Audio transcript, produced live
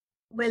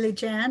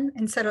Welejan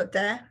in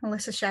Sarote,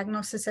 Melissa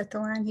Shagnos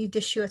Setolan, you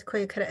dishuat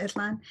Koyakara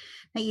Edlan,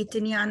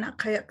 Nayitiniana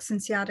Kayak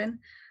Sinsiaran,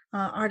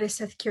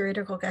 artist at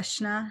curator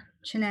Gogashna,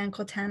 Chinan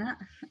Kotana.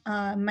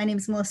 My name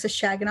is Melissa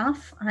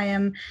Shaganoff. I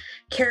am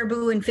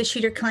Caribou and Fish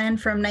Eater clan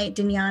from Night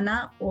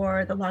Dinyana,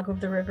 or the Lago of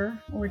the River,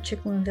 or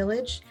Chickaloon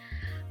Village.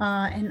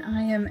 And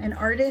I am an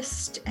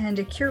artist and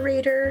a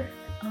curator.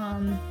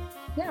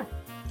 Yeah,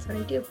 that's what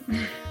I do.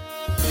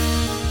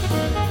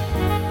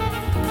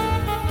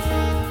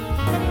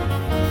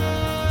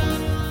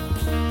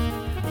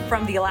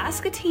 From the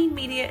Alaska Teen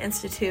Media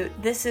Institute,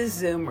 this is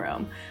Zoom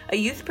Room, a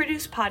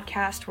youth-produced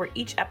podcast where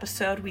each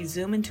episode we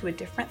zoom into a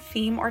different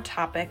theme or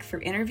topic through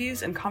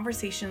interviews and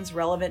conversations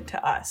relevant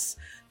to us,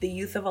 the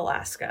youth of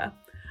Alaska.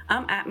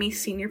 I'm ATME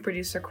senior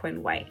producer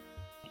Quinn White.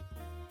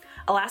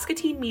 Alaska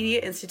Teen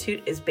Media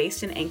Institute is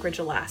based in Anchorage,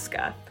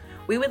 Alaska.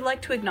 We would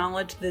like to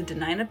acknowledge the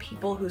Dena'ina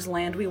people whose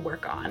land we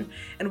work on,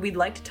 and we'd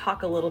like to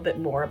talk a little bit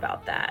more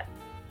about that.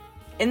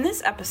 In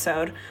this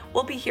episode,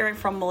 we'll be hearing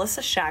from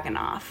Melissa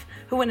Shaganoff,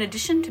 who, in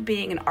addition to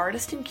being an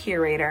artist and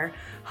curator,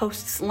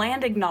 hosts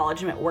land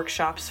acknowledgement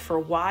workshops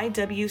for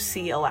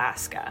YWC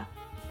Alaska.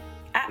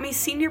 ATME's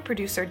senior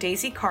producer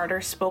Daisy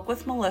Carter spoke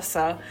with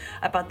Melissa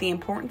about the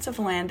importance of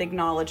land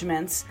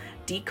acknowledgements,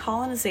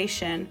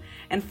 decolonization,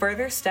 and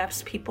further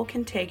steps people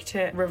can take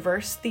to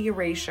reverse the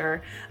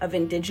erasure of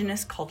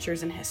Indigenous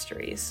cultures and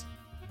histories.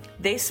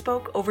 They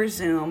spoke over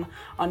Zoom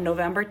on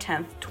November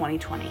 10th,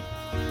 2020.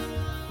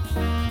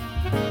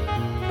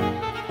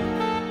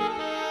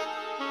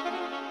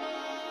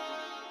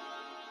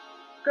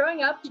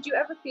 Growing up, did you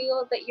ever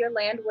feel that your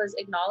land was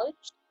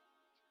acknowledged?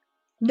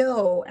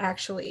 No,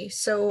 actually.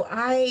 So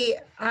I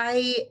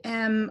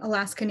am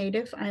Alaska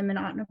Native. I'm an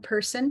Otna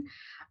person,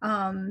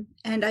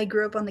 and I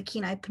grew up on the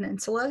Kenai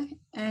Peninsula.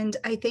 And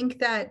I think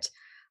that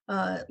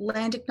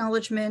land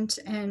acknowledgement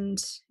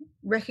and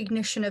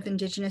recognition of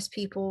Indigenous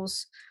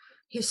peoples'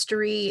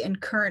 history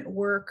and current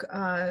work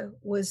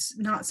was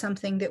not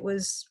something that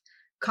was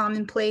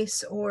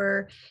commonplace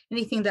or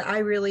anything that I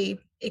really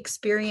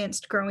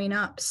experienced growing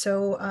up.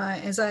 So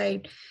as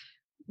I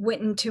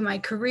went into my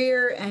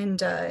career and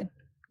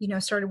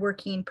started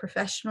working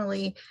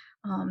professionally,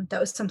 that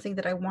was something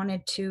that I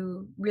wanted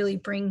to really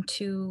bring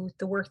to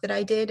the work that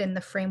I did and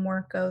the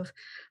framework of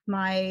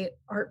my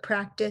art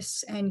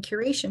practice and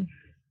curation.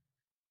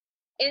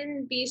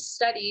 In these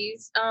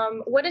studies,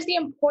 what is the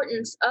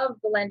importance of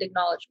the land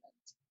acknowledgement?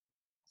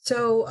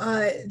 So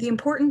the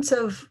importance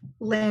of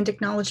land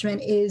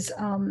acknowledgement is,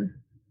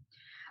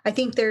 I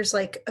think there's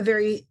like a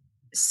very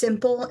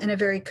simple and a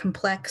very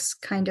complex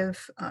kind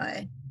of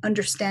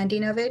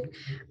understanding of it.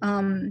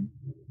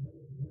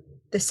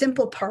 The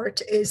simple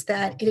part is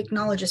that it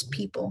acknowledges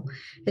people.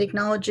 It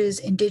acknowledges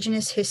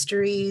Indigenous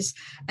histories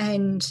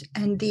and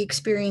the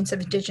experience of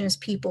Indigenous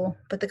people.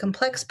 But the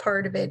complex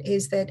part of it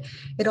is that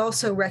it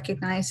also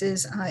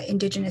recognizes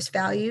Indigenous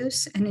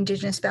values and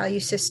Indigenous value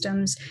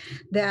systems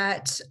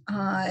that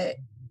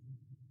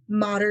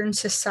modern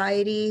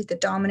society, the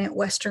dominant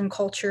Western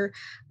culture,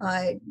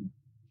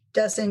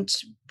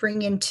 doesn't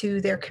bring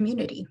into their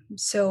community.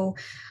 So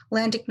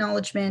land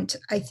acknowledgement,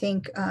 I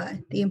think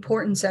the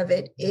importance of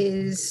it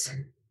is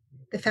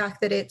the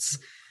fact that it's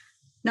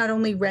not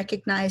only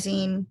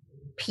recognizing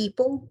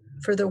people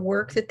for the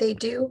work that they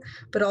do,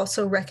 but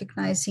also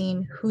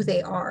recognizing who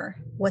they are,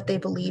 what they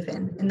believe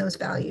in, and those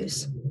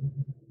values.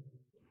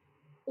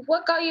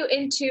 What got you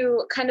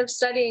into kind of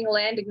studying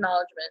land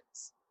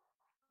acknowledgements?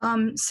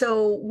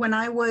 So when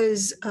I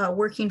was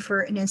working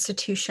for an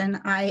institution,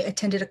 I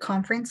attended a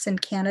conference in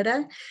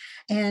Canada,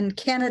 and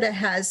Canada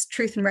has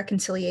Truth and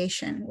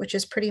Reconciliation, which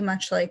is pretty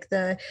much like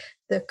the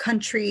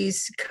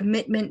country's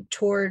commitment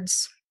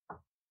towards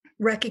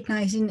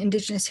recognizing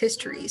Indigenous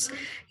histories,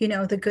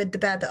 the good, the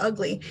bad, the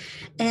ugly.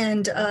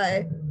 And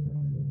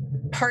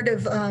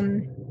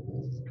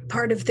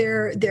part of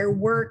their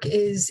work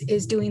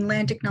is doing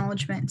land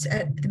acknowledgements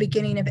at the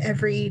beginning of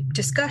every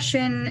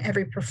discussion,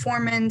 every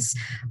performance,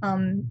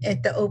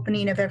 at the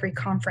opening of every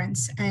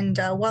conference. And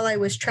while I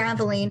was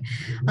traveling,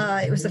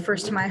 it was the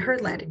first time I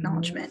heard land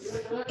acknowledgement.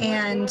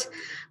 And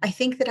I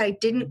think that I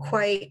didn't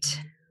quite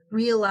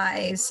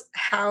realize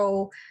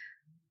how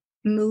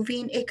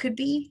moving it could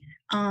be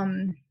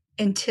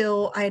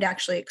until I had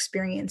actually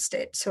experienced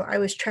it. So I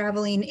was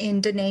traveling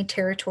in Dene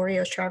territory.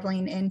 I was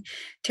traveling in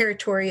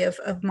territory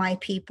of my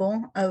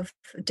people, of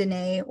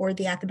Dene or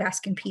the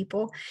Athabascan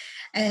people.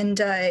 And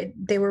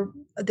the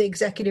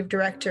executive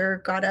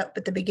director got up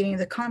at the beginning of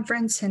the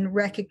conference and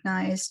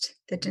recognized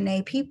the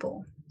Dene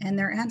people and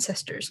their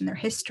ancestors and their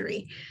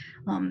history,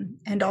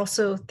 and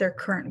also their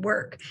current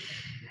work.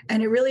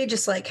 And it really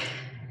just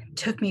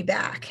took me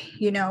back.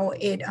 It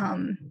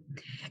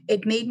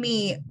made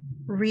me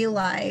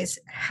realize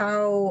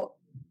how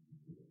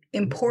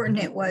important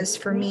it was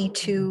for me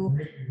to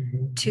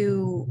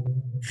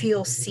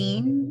feel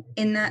seen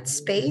in that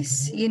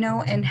space,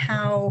 and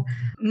how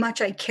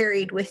much I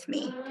carried with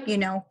me,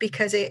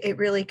 because it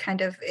really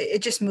it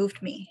just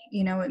moved me,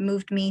 it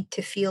moved me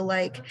to feel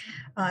like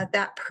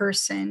that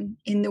person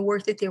in the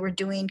work that they were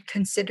doing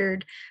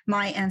considered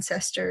my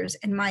ancestors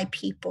and my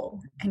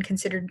people and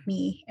considered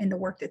me in the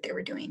work that they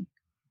were doing.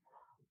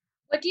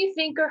 What do you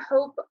think or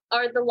hope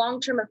are the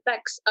long-term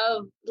effects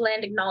of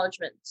land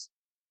acknowledgements?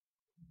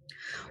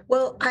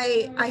 Well,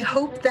 I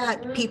hope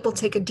that people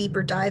take a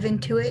deeper dive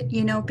into it,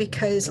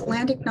 because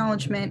land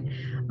acknowledgement,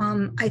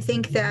 I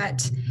think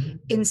that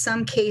in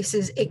some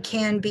cases it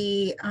can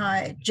be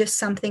just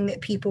something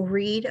that people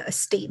read, a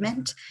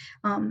statement,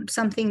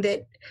 something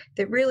that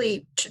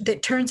really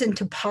that turns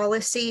into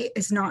policy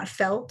is not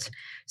felt.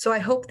 So I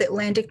hope that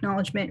land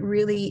acknowledgement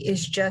really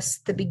is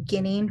just the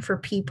beginning for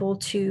people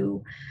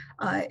to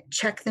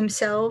check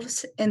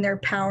themselves in their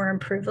power and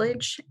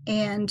privilege,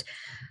 and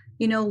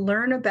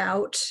learn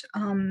about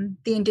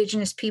the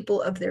Indigenous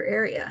people of their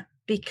area,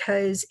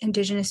 because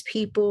Indigenous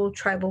people,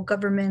 tribal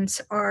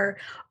governments are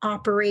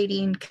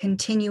operating,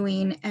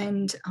 continuing,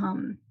 and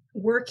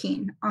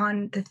working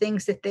on the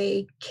things that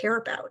they care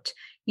about,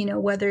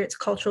 whether it's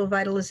cultural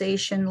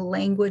vitalization,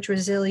 language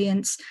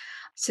resilience,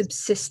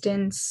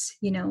 subsistence,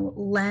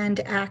 land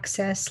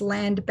access,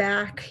 land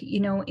back.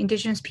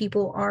 Indigenous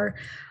people are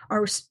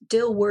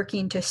still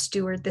working to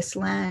steward this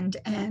land,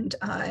 and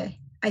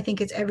I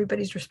think it's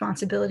everybody's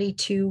responsibility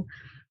to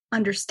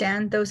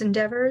understand those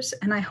endeavors.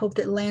 And I hope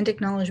that land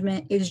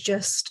acknowledgement is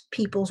just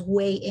people's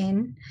way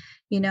in,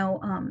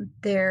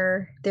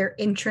 their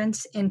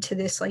entrance into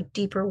this like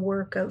deeper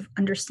work of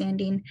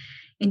understanding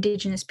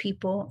Indigenous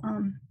people,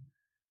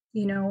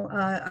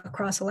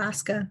 across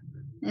Alaska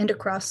and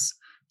across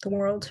the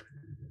world.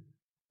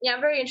 Yeah, I'm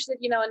very interested,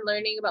 in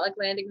learning about like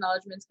land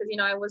acknowledgements because,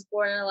 I was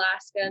born in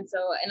Alaska.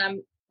 And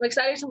I'm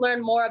excited to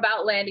learn more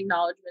about land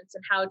acknowledgements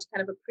and how to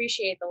kind of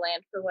appreciate the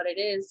land for what it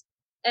is.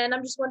 And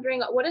I'm just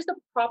wondering, what is the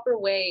proper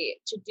way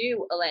to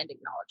do a land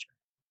acknowledgement?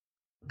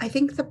 I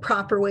think the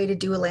proper way to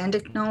do a land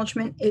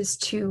acknowledgement is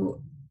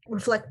to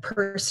reflect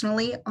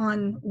personally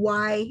on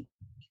why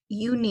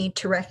you need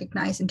to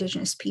recognize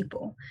Indigenous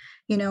people.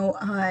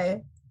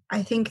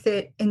 I think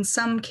that in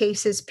some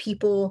cases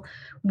people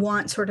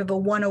want sort of a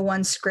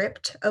 101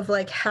 script of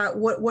like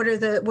what are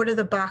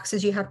the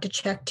boxes you have to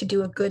check to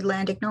do a good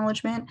land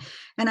acknowledgement,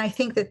 and I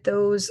think that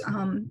those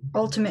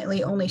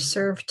ultimately only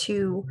serve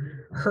to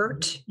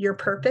hurt your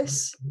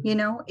purpose.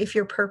 If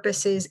your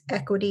purpose is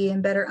equity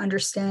and better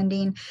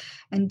understanding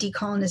and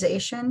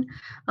decolonization,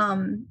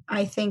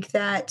 I think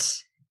that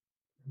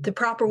the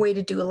proper way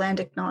to do a land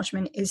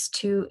acknowledgement is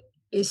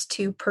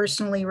to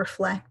personally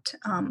reflect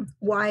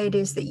why it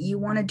is that you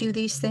want to do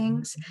these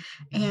things,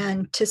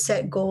 and to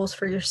set goals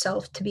for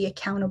yourself to be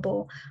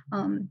accountable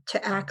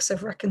to acts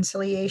of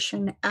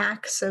reconciliation,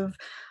 acts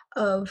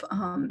of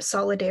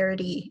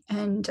solidarity,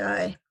 and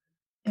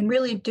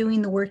really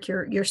doing the work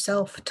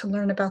yourself to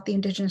learn about the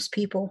Indigenous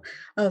people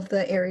of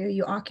the area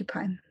you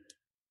occupy.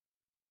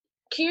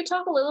 Can you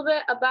talk a little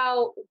bit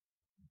about,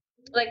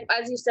 like,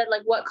 as you said,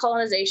 like what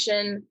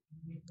colonization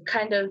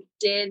kind of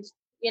did,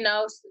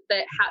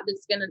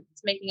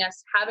 that's making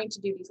us having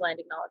to do these land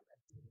acknowledgements?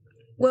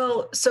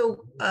 Well,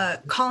 so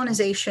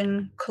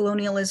colonization,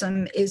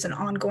 colonialism is an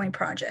ongoing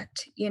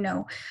project.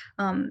 It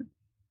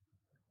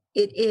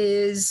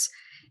is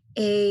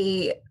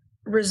a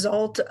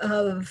result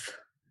of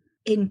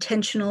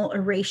intentional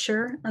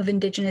erasure of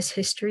Indigenous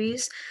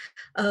histories,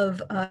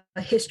 of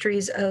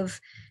histories of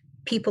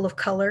people of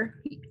color.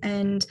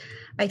 And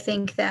I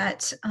think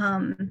that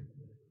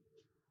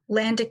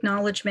land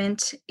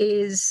acknowledgement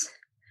is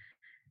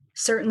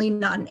certainly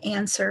not an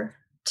answer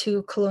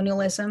to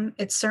colonialism.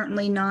 It's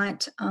certainly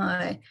not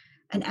an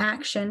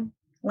action.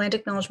 Land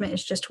acknowledgement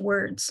is just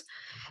words.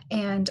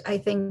 And I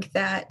think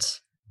that,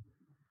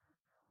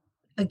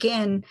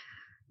 again,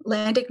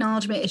 land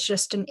acknowledgement is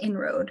just an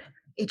inroad.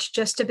 It's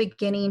just a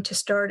beginning to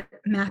start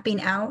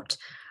mapping out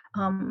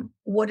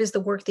what is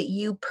the work that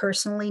you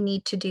personally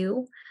need to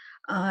do,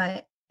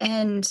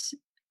 and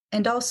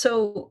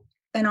also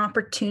an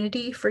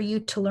opportunity for you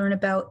to learn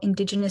about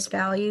Indigenous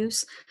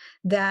values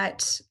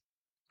that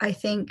I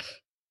think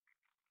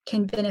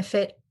can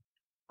benefit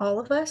all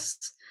of us,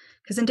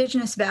 because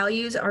Indigenous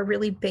values are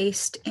really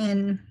based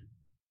in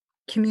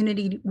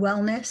community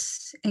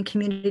wellness and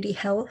community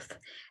health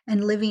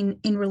and living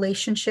in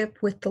relationship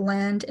with the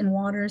land and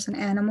waters and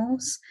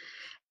animals.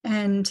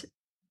 And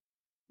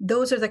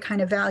those are the kind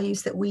of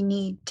values that we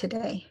need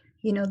today.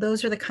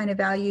 Those are the kind of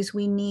values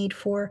we need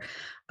for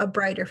a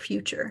brighter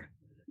future.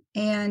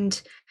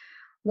 And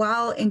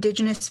while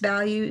Indigenous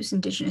values,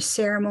 Indigenous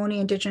ceremony,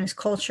 Indigenous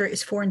culture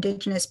is for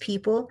Indigenous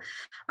people,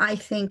 I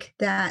think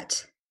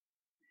that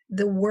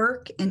the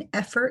work and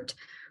effort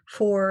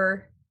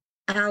for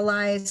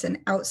allies and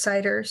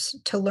outsiders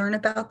to learn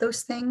about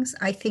those things,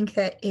 I think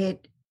that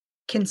it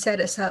can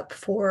set us up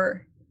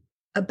for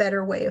a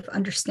better way of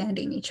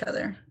understanding each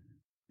other.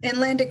 And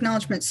land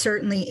acknowledgement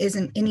certainly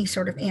isn't any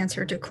sort of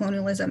answer to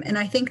colonialism. And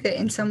I think that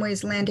in some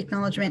ways land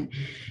acknowledgement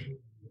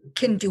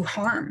can do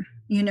harm,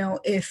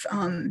 if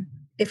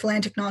if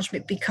land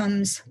acknowledgement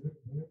becomes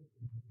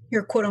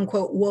your quote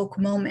unquote woke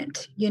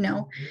moment,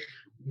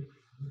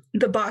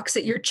 the box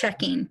that you're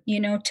checking,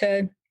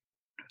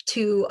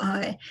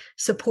 to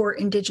support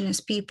Indigenous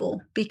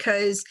people,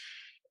 because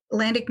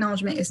land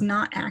acknowledgement is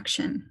not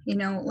action.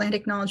 Land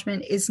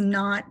acknowledgement is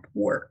not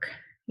work.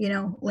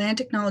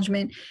 Land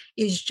acknowledgement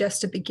is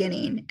just a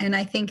beginning. And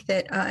I think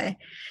that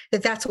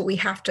that's what we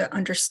have to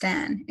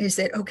understand, is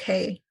that,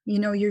 okay,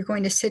 you're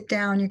going to sit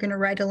down, you're going to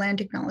write a land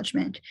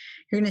acknowledgement.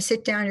 You're going to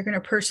sit down, you're going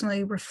to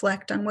personally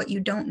reflect on what you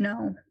don't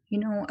know,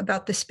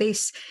 about the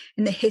space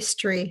and the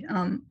history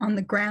on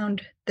the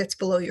ground that's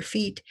below your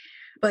feet.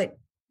 But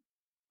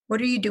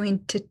what are you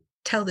doing to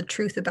tell the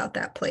truth about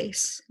that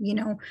place?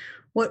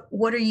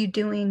 What are you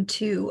doing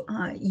to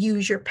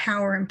use your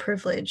power and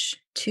privilege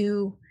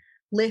to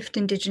lift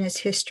Indigenous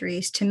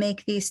histories, to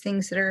make these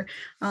things that are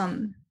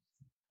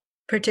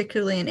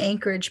particularly in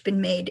Anchorage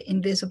been made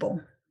visible?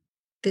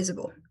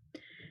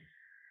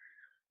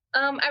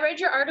 I read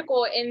your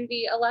article in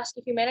the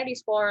Alaska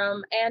Humanities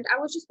Forum, and I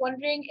was just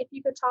wondering if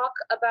you could talk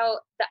about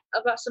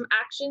some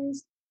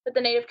actions that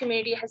the Native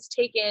community have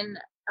taken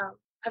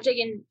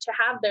to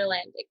have their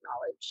land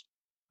acknowledged.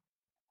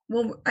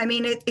 Well, I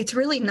mean, it's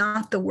really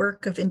not the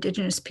work of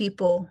Indigenous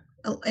people.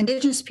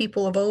 Indigenous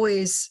people have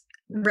always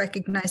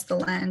recognized the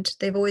land.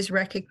 They've always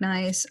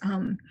recognized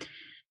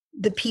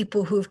the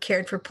people who've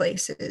cared for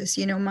places.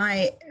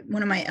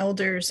 One of my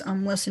elders,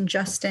 Wilson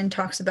Justin,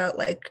 talks about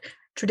like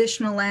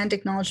traditional land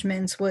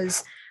acknowledgements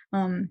was,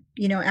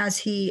 as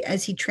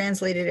he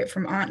translated it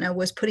from Atna,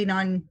 was putting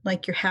on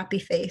like your happy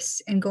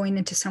face and going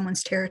into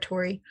someone's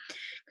territory.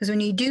 Because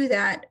when you do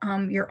that,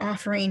 you're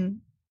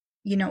offering,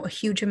 a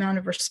huge amount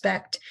of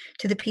respect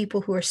to the people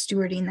who are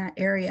stewarding that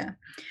area.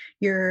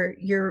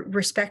 You're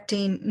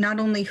respecting not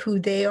only who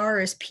they are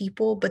as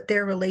people, but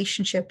their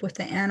relationship with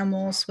the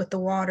animals, with the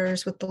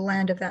waters, with the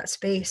land of that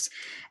space.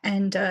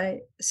 And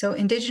so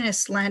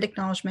Indigenous land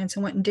acknowledgements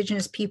and what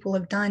Indigenous people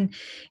have done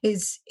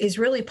is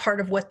really part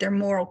of what their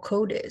moral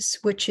code is,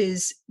 which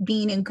is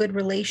being in good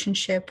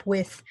relationship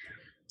with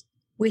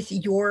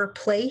your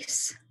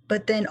place,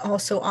 but then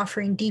also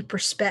offering deep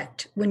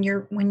respect when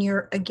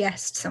you're a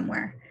guest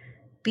somewhere,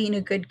 being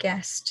a good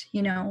guest,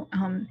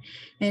 and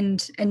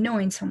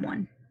knowing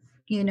someone.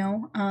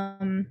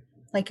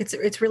 Like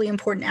it's really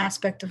important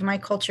aspect of my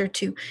culture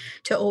to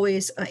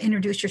always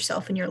introduce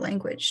yourself in your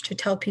language, to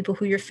tell people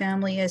who your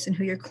family is and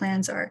who your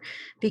clans are,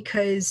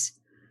 because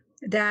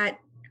that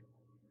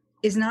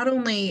is not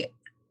only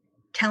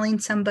telling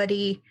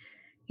somebody,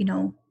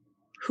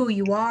 who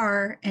you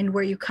are and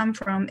where you come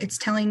from, it's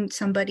telling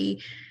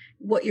somebody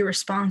what you're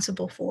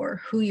responsible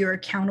for, who you're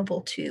accountable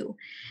to.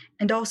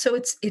 And also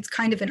it's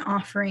kind of an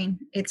offering.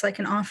 It's like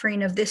an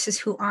offering of, this is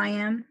who I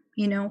am,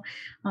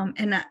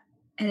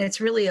 and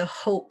it's really a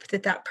hope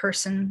that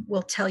person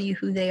will tell you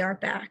who they are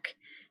back,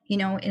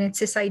 and it's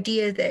this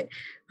idea that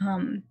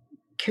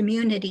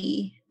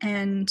community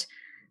and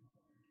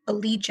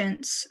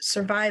allegiance,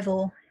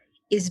 survival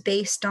is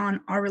based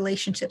on our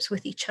relationships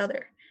with each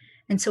other.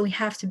 And so we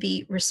have to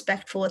be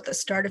respectful at the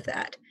start of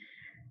that,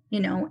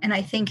 and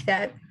I think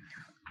that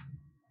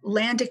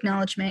land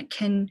acknowledgement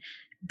can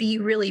be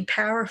really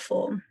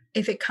powerful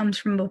if it comes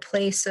from a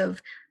place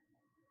of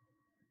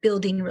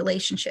building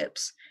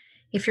relationships.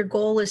 If your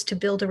goal is to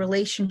build a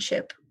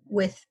relationship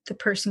with the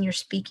person you're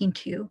speaking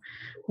to,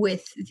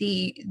 with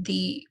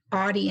the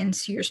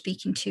audience you're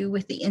speaking to,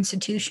 with the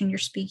institution you're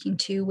speaking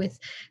to, with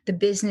the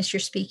business you're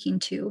speaking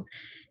to,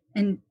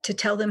 and to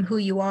tell them who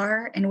you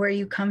are and where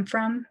you come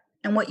from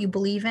and what you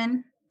believe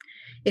in,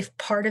 if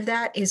part of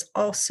that is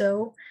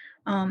also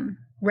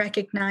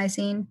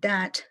recognizing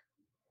that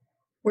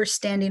we're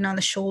standing on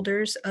the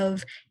shoulders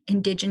of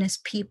Indigenous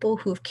people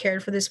who have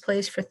cared for this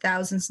place for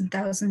thousands and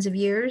thousands of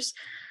years,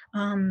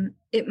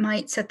 it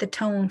might set the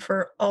tone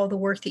for all the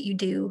work that you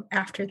do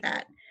after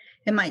that.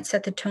 It might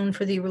set the tone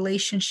for the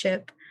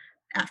relationship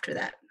after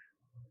that.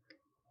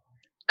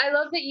 I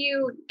love that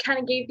you kind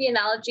of gave the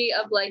analogy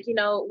of like,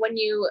 when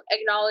you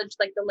acknowledge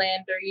like the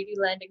land or you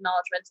do land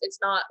acknowledgements, it's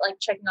not like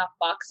checking off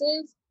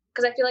boxes.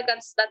 Because I feel like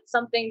that's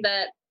something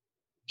that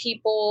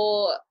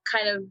people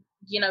kind of,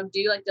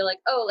 do. Like they're like,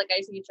 oh, like I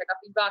just need to check off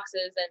these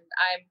boxes and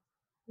I'm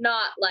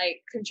not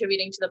like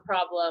contributing to the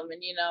problem.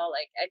 And,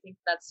 like I think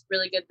that's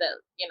really good that,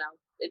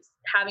 it's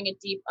having a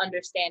deep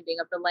understanding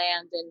of the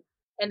land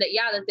and that,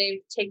 that they've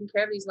taken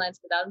care of these lands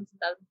for thousands and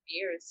thousands of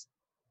years.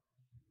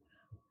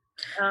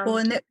 Well,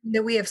 and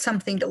that we have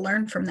something to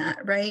learn from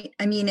that, right?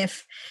 I mean,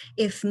 if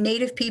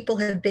Native people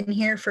have been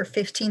here for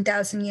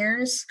 15,000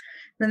 years,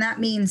 then that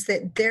means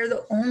that they're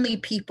the only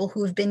people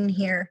who have been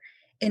here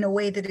in a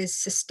way that is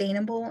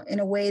sustainable, in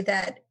a way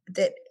that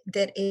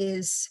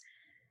is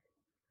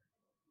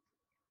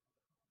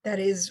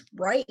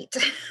right.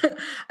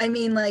 I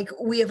mean, like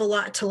we have a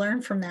lot to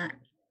learn from that.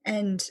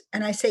 And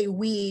I say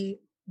we,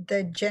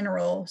 the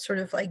general sort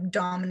of like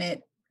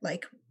dominant,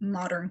 like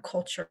modern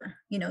culture,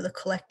 the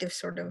collective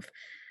sort of,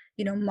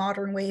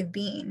 modern way of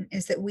being,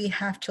 is that we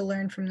have to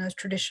learn from those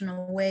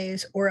traditional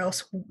ways or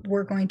else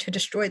we're going to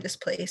destroy this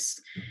place.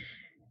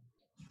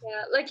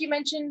 Yeah, like you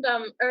mentioned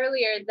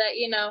earlier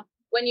that,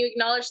 when you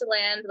acknowledge the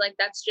land, like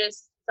that's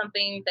just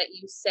something that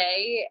you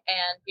say,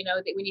 and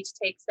that we need to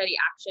take steady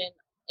action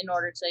in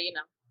order to,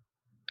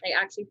 like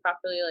actually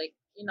properly like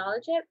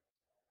acknowledge it.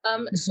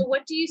 So Mhm.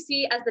 what do you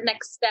see as the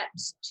next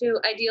steps to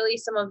ideally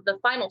some of the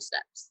final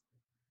steps?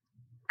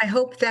 I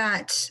hope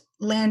that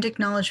land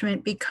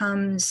acknowledgement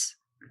becomes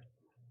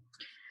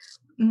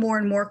more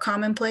and more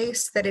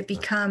commonplace, that it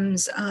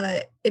becomes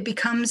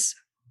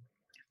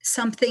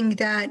something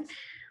that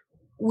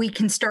we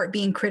can start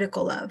being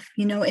critical of,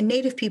 and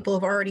Native people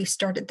have already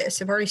started this,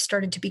 have already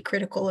started to be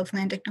critical of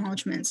land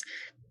acknowledgements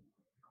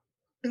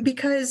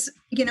because,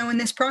 in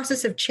this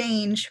process of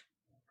change,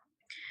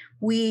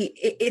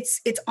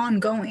 it's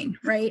ongoing,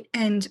 right?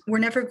 And we're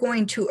never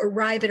going to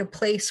arrive at a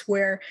place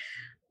where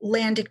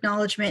land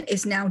acknowledgement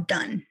is now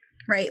done,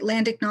 right?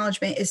 Land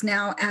acknowledgement is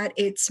now at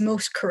its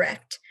most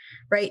correct,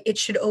 right? It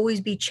should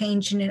always be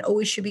changing and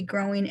always should be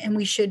growing, and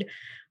we should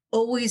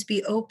always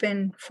be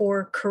open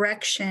for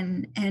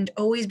correction and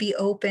always be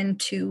open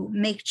to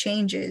make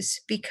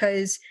changes,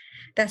 because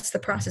that's the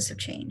process of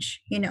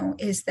change,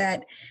 is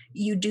that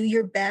you do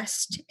your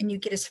best and you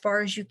get as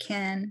far as you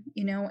can,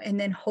 and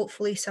then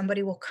hopefully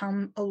somebody will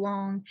come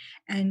along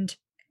and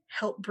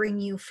help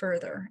bring you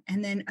further,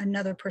 and then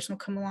another person will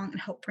come along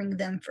and help bring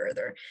them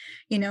further,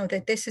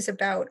 that this is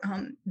about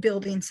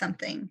building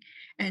something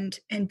and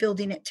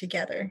building it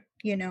together,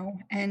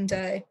 and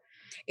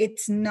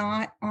it's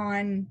not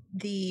on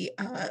the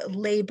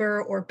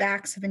labor or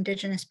backs of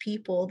Indigenous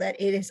people, that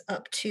it is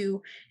up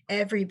to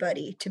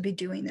everybody to be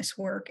doing this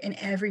work and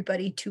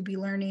everybody to be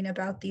learning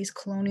about these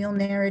colonial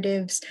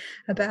narratives,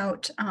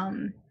 about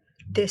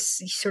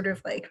this sort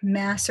of like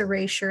mass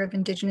erasure of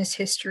Indigenous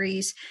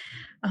histories.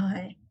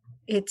 Uh,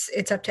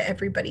 it's up to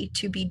everybody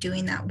to be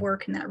doing that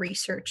work and that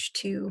research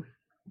to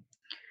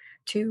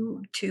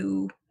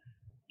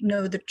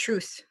know the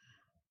truth.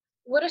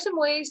 What are some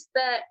ways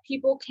that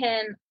people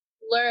can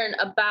learn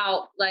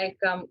about like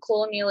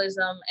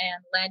colonialism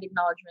and land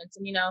acknowledgements?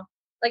 And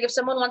like if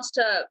someone wants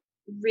to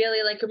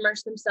really like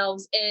immerse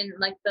themselves in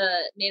like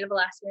the Native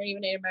Alaskan or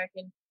even Native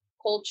American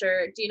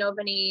culture, do you know of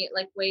any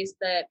like ways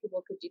that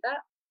people could do that?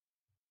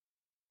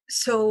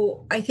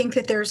 So I think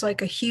that there's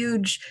like a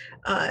huge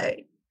uh,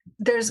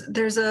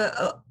 there's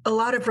a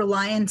lot of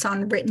reliance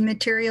on written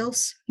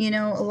materials, a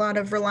lot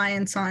of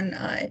reliance on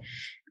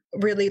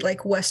really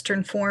like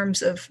Western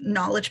forms of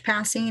knowledge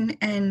passing,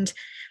 and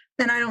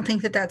I don't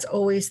think that that's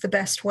always the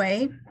best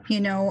way.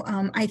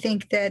 I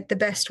think that the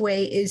best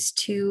way is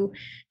to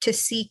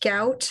seek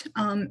out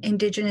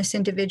Indigenous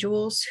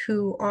individuals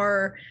who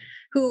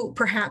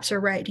perhaps are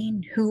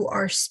writing, who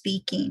are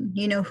speaking,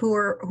 who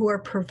are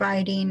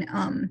providing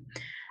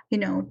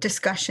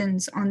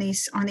discussions on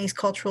these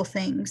cultural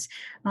things,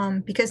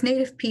 because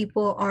Native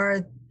people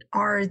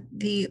are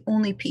the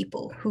only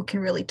people who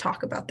can really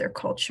talk about their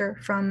culture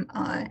from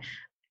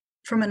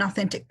an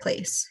authentic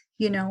place,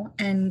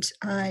 and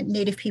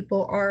Native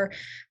people are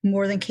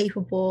more than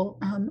capable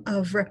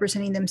of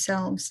representing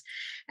themselves.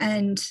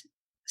 And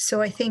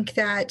so I think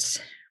that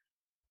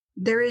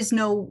there is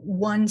no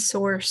one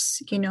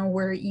source,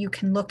 where you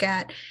can look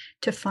at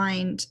to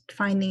find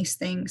these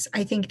things.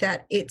 I think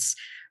that it's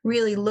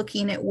really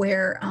looking at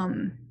where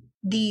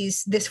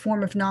this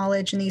form of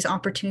knowledge and these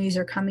opportunities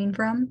are coming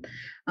from.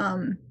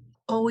 Um,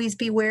 Always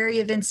be wary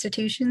of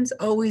institutions.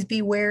 Always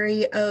be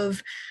wary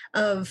of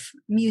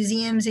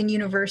museums and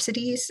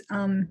universities,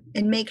 and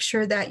make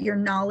sure that your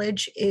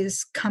knowledge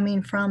is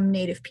coming from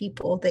Native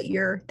people that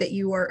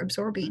you are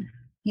absorbing.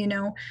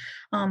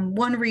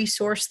 One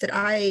resource that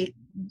I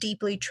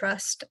deeply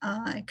trust,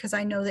 because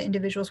I know the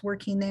individuals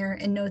working there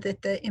and know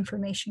that the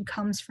information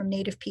comes from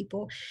Native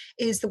people,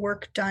 is the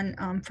work done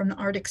from the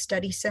Arctic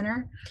Study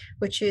Center,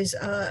 which is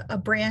a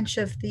branch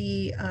of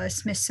the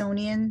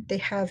Smithsonian. They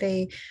have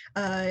a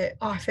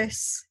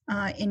office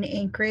in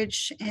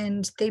Anchorage,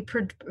 and they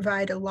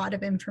provide a lot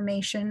of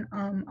information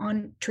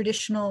on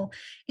traditional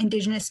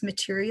Indigenous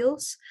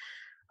materials.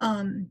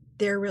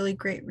 They're a really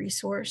great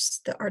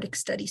resource, the Arctic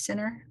Study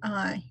Center.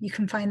 You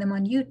can find them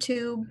on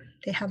YouTube.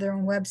 They have their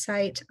own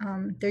website.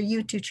 Their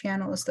YouTube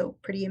channel is, though,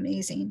 pretty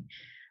amazing.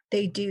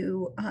 They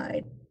do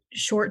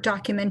short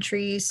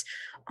documentaries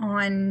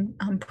on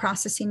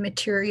processing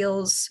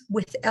materials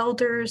with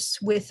elders,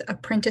 with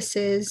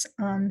apprentices,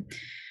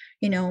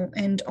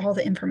 and all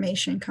the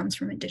information comes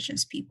from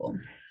Indigenous people.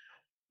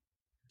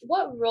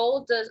 What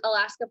role does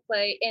Alaska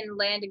play in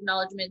land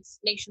acknowledgements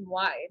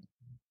nationwide?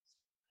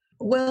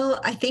 Well,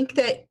 I think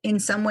that in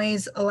some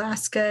ways,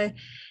 Alaska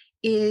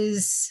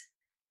is,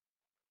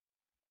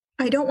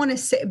 I don't want to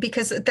say,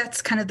 because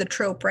that's kind of the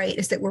trope, right?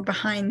 Is that we're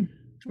behind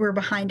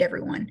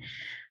everyone.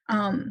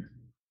 Um,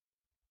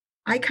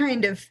 I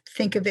kind of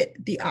think of it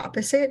the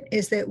opposite,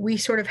 is that we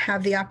sort of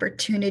have the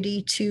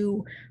opportunity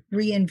to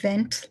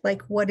reinvent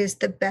like what is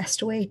the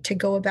best way to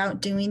go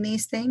about doing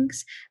these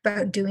things,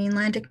 about doing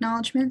land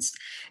acknowledgements.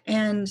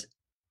 And,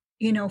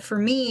 for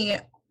me,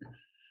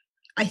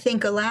 I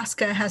think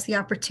Alaska has the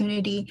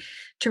opportunity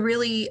to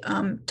really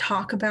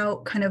talk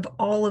about kind of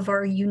all of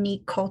our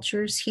unique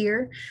cultures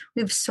here.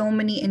 We have so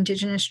many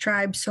indigenous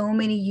tribes, so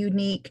many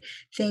unique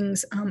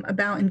things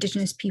about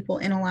indigenous people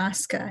in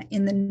Alaska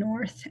in the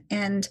north.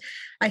 And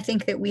I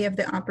think that we have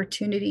the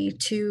opportunity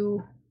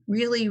to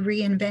really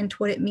reinvent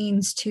what it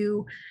means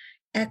to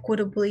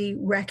equitably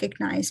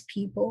recognize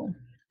people.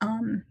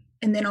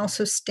 And then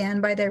also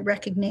stand by their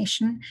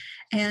recognition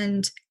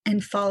and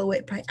follow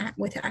it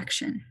with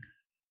action.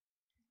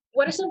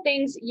 What are some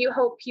things you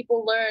hope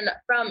people learn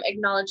from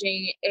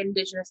acknowledging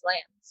Indigenous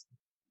lands?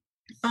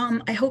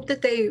 I hope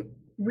that they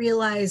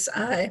realize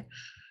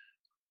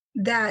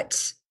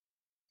that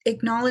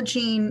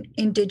acknowledging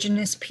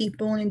Indigenous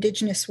people and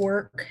Indigenous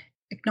work,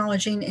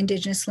 acknowledging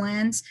Indigenous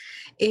lands,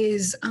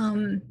 is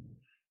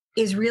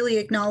really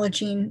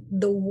acknowledging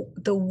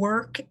the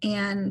work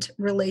and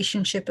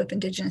relationship of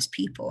Indigenous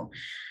people.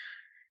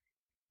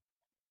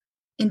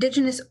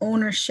 Indigenous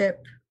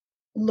ownership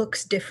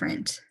looks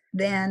different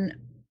than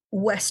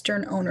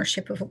Western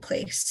ownership of a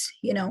place,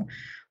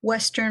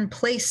 Western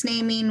place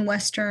naming,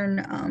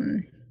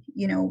 Western,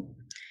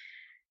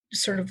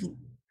 sort of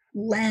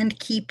land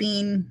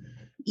keeping,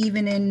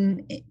 even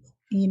in,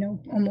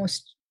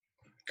 almost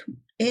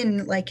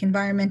in like an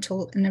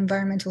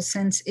environmental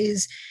sense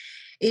is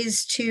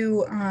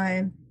to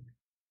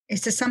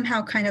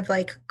somehow kind of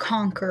like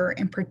conquer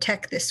and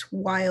protect this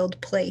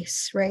wild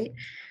place, right?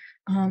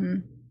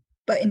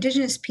 But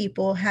Indigenous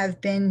people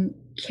have been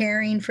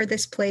caring for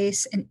this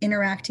place and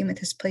interacting with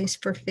this place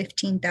for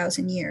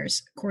 15,000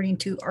 years, according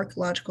to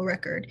archaeological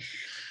record.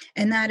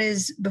 And that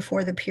is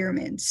before the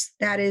pyramids.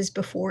 That is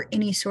before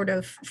any sort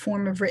of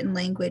form of written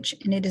language.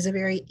 And it is a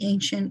very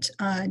ancient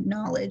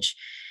knowledge.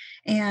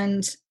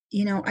 And,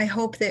 I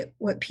hope that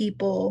what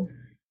people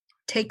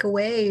take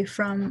away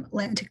from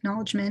land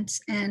acknowledgements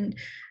and,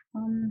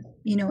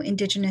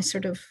 Indigenous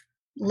sort of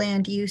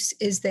land use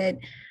is that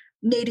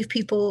Native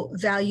people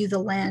value the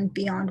land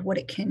beyond what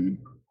it can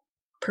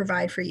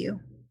provide for you.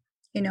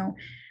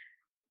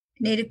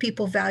 Native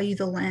people value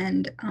the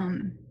land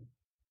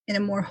in a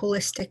more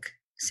holistic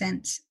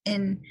sense,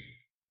 in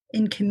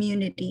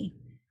community,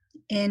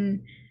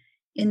 in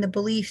the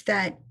belief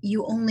that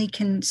you only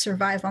can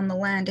survive on the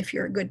land if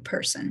you're a good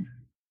person.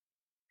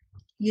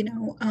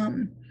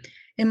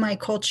 In my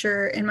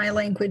culture, in my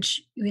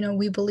language,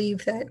 we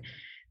believe that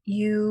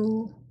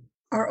you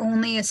are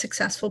only a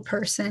successful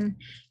person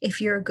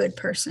if you're a good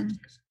person,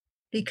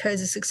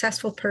 because a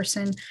successful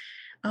person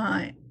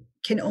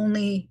can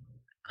only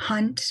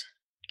hunt,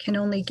 can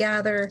only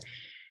gather,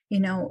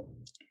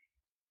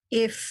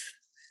 if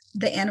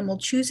the animal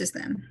chooses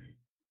them.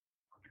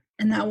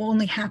 And that will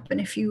only happen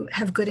if you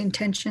have good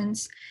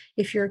intentions,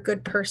 if you're a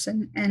good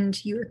person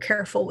and you are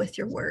careful with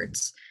your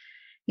words.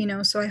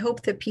 So I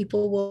hope that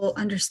people will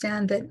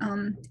understand that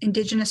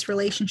Indigenous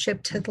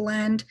relationship to the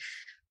land,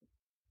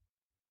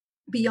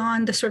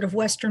 beyond the sort of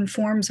Western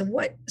forms of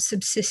what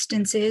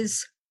subsistence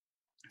is,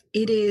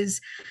 it is,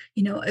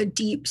 a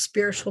deep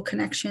spiritual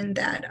connection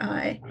that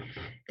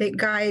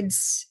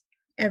guides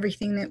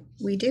everything that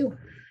we do.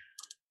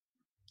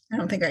 I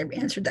don't think I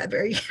answered that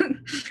very well.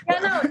 Yeah,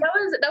 no,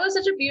 that was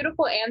such a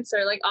beautiful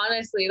answer. Like,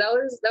 honestly, that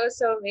was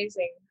so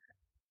amazing.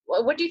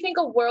 What do you think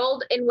a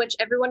world in which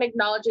everyone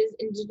acknowledges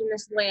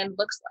Indigenous land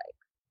looks like?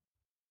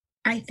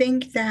 I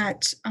think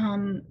that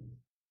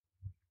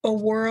a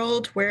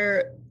world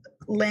where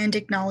land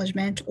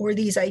acknowledgement or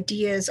these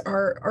ideas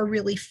are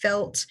really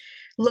felt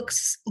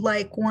looks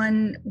like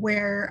one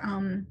where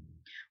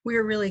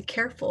we're really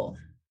careful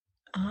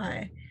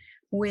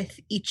with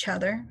each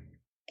other,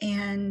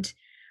 and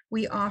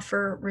we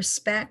offer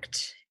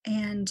respect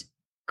and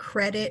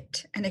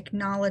credit and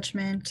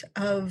acknowledgement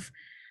of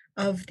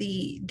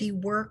the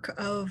work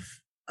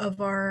of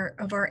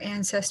our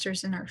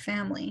ancestors and our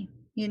family.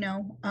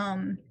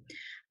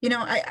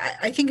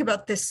 I think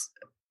about this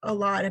a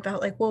lot,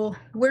 about like, well,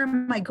 where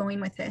am I going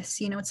with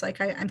this? It's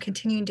like I'm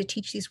continuing to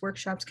teach these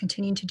workshops,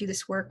 continuing to do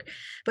this work,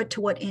 but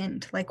to what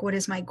end? Like, what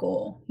is my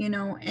goal?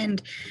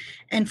 And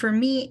for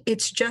me,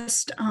 it's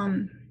just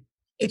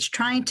it's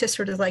trying to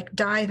sort of like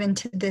dive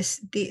into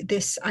this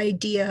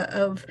idea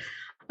of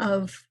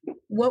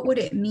what would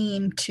it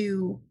mean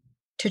to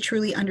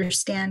truly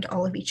understand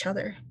all of each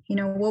other.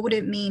 What would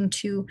it mean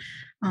to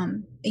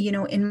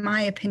in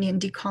my opinion,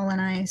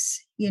 decolonize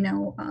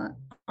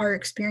our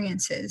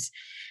experiences.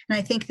 And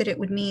I think that it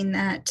would mean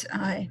that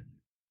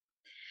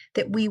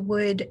that we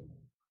would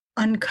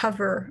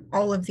uncover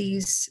all of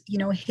these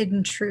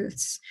hidden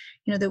truths,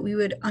 that we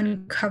would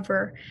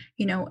uncover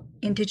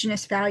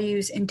Indigenous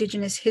values,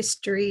 Indigenous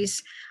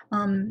histories,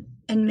 and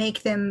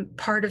make them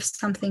part of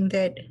something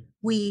that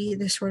we,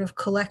 the sort of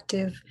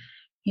collective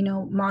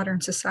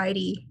modern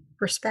society,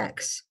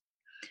 respects.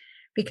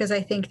 Because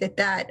I think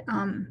that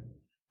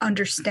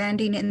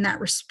understanding and that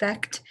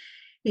respect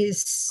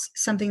is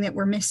something that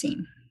we're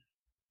missing,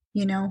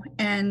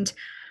 and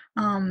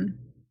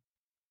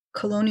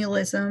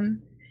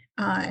colonialism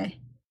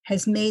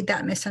has made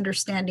that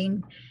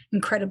misunderstanding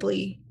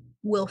incredibly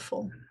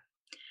willful.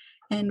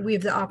 And we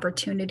have the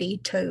opportunity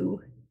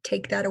to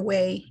take that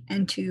away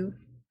and to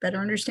better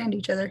understand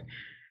each other.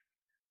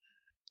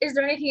 Is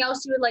there anything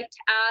else you would like to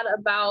add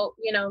about,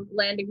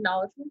 land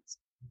acknowledgements?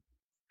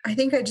 I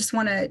think I just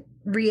want to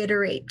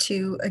reiterate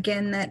too,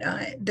 again, that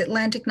that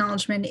land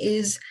acknowledgement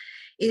is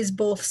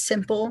both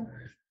simple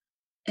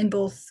and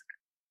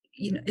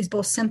is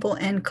both simple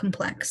and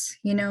complex,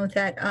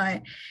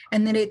 that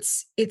and then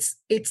it's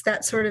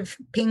that sort of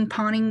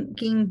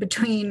ping-ponging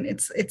between,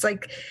 it's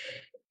like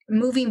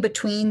moving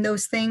between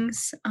those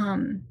things,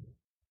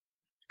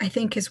 I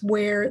think is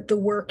where the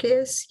work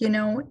is.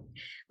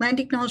 Land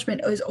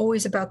acknowledgement is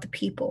always about the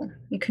people.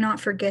 You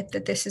cannot forget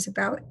that this is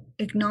about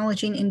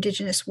acknowledging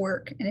Indigenous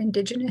work and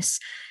Indigenous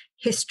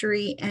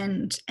history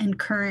and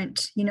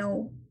current,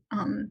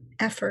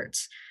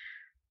 efforts.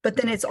 But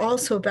then it's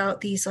also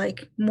about these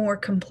like more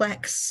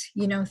complex,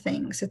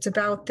 things. It's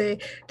about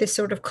this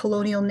sort of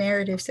colonial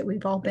narratives that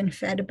we've all been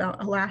fed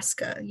about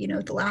Alaska,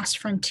 the last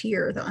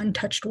frontier, the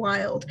untouched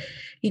wild.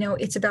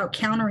 It's about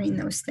countering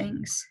those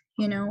things,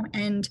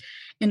 and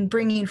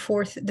bringing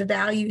forth the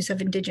values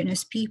of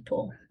Indigenous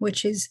people,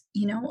 which is,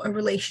 a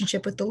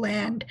relationship with the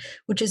land,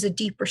 which is a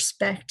deep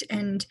respect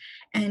and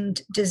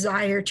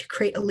desire to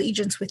create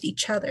allegiance with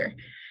each other.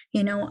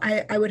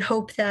 I would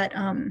hope that,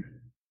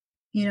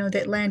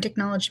 that land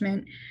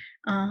acknowledgement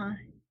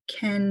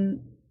can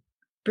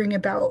bring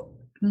about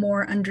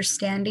more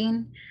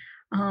understanding,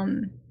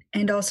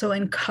 and also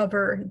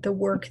uncover the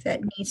work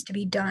that needs to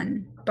be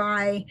done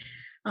by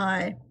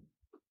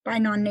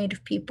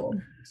non-Native people.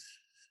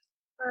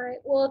 All right.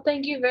 Well,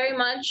 thank you very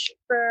much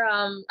for,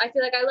 I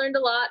feel like I learned a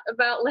lot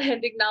about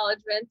land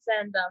acknowledgements,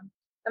 and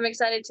I'm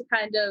excited to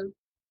kind of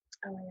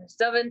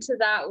delve into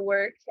that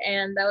work,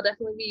 and I will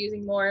definitely be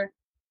using more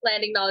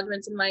land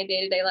acknowledgements in my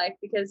day-to-day life,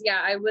 because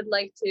I would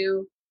like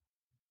to,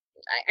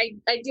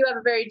 I do have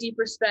a very deep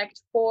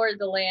respect for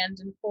the land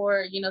and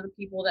for, the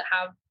people that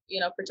have,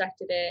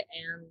 protected it,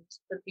 and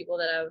for the people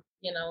that have,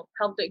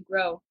 helped it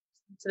grow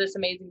to this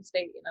amazing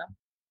state,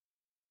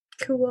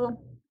 Cool.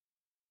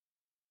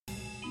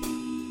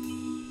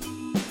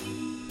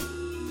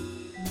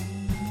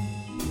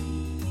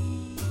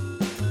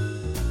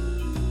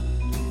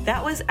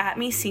 That was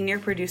ATMI senior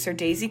producer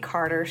Daisy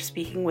Carter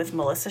speaking with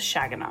Melissa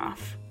Shaganoff.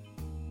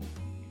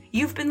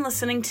 You've been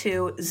listening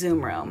to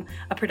Zoom Room,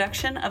 a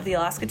production of the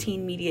Alaska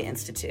Teen Media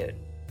Institute.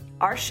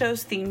 Our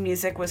show's theme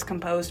music was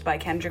composed by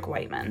Kendrick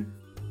Whiteman.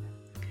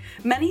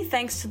 Many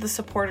thanks to the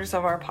supporters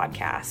of our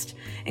podcast,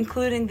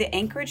 including the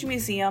Anchorage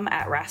Museum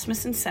at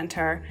Rasmussen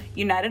Center,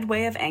 United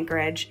Way of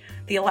Anchorage,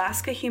 the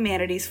Alaska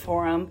Humanities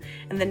Forum,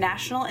 and the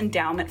National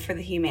Endowment for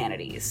the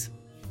Humanities.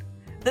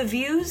 The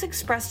views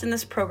expressed in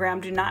this program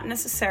do not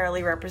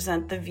necessarily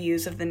represent the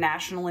views of the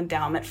National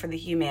Endowment for the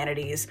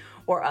Humanities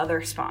or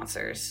other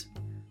sponsors.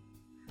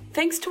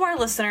 Thanks to our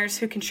listeners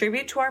who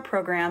contribute to our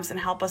programs and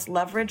help us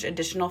leverage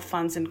additional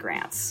funds and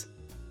grants.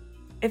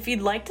 If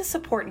you'd like to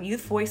support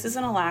youth voices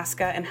in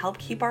Alaska and help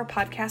keep our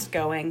podcast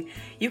going,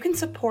 you can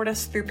support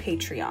us through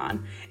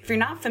Patreon. If you're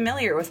not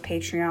familiar with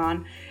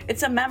Patreon,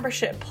 it's a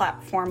membership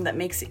platform that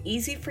makes it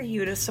easy for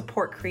you to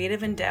support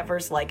creative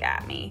endeavors like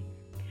ATMI.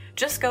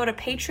 Just go to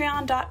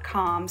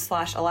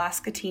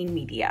patreon.com/Alaska Teen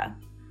Media.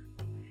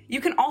 You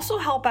can also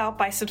help out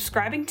by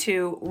subscribing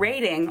to,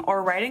 rating,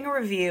 or writing a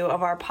review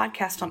of our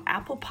podcast on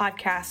Apple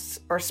Podcasts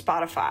or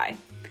Spotify.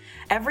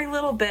 Every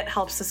little bit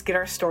helps us get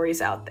our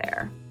stories out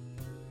there.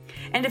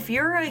 And if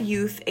you're a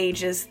youth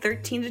ages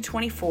 13 to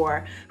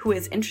 24 who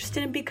is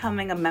interested in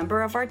becoming a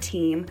member of our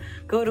team,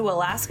 go to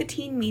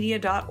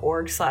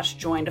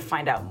alaskateenmedia.org/join to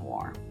find out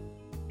more.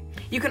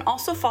 You can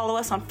also follow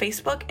us on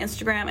Facebook,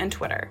 Instagram, and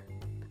Twitter.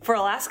 For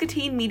Alaska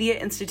Teen Media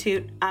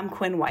Institute, I'm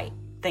Quinn White.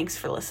 Thanks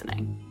for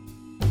listening.